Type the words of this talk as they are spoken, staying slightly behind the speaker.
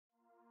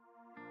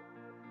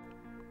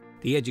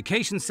The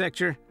education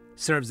sector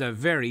serves a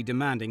very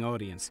demanding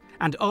audience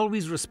and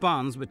always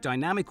responds with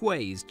dynamic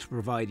ways to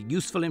provide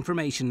useful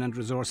information and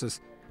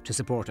resources to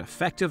support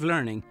effective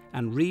learning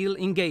and real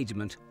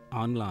engagement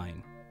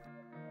online.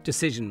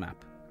 Decision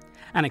Map.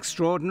 An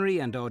extraordinary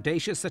and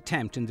audacious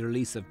attempt in the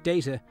release of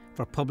data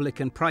for public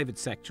and private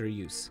sector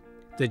use.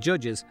 The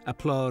judges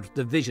applaud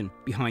the vision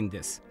behind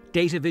this.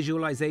 Data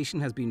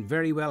visualisation has been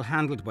very well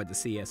handled by the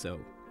CSO,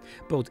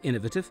 both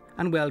innovative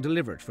and well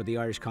delivered for the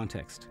Irish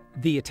context.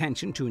 The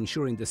attention to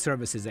ensuring the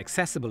service is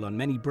accessible on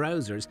many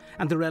browsers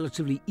and the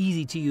relatively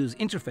easy to use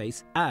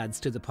interface adds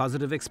to the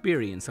positive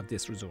experience of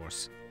this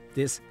resource.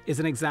 This is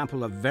an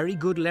example of very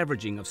good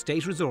leveraging of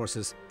state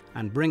resources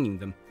and bringing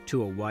them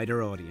to a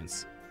wider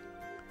audience.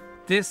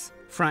 This,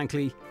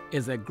 frankly,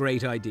 is a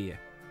great idea.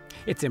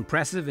 It's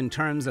impressive in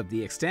terms of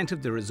the extent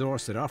of the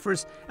resource it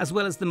offers, as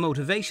well as the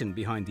motivation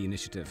behind the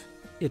initiative.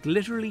 It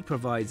literally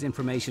provides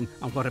information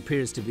on what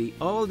appears to be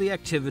all the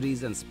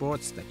activities and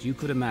sports that you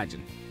could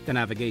imagine. The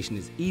navigation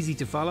is easy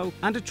to follow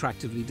and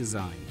attractively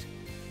designed.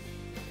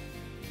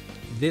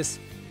 This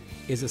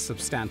is a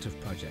substantive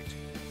project,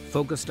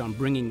 focused on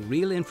bringing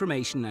real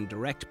information and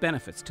direct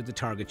benefits to the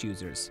target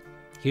users.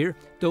 Here,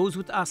 those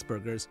with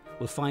Asperger's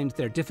will find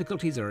their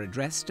difficulties are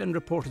addressed and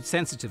reported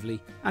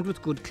sensitively and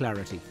with good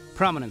clarity.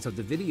 Prominence of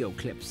the video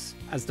clips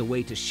as the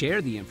way to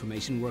share the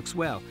information works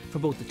well for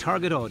both the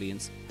target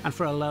audience and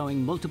for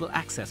allowing multiple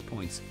access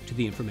points to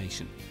the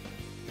information.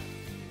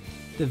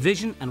 The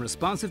vision and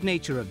responsive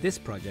nature of this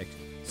project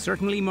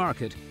certainly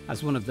mark it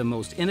as one of the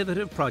most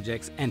innovative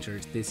projects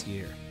entered this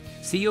year.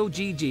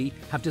 COGG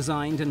have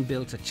designed and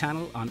built a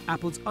channel on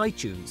Apple's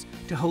iTunes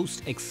to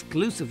host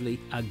exclusively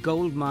a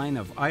goldmine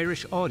of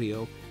Irish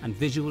audio and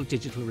visual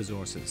digital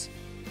resources.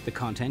 The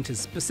content is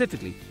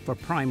specifically for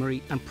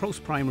primary and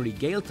post-primary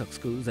Gaeltacht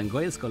schools and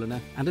Gaelscoileanna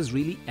and is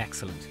really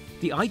excellent.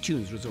 The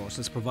iTunes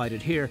resources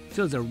provided here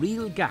fills a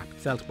real gap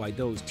felt by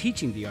those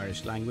teaching the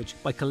Irish language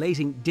by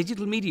collating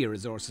digital media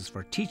resources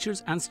for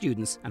teachers and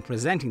students and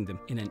presenting them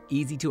in an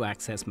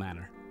easy-to-access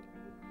manner.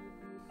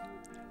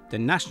 The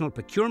National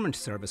Procurement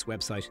Service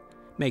website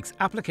makes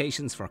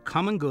applications for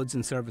common goods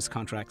and service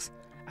contracts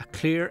a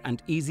clear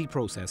and easy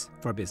process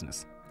for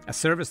business. A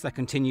service that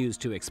continues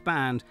to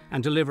expand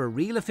and deliver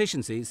real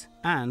efficiencies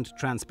and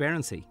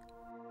transparency.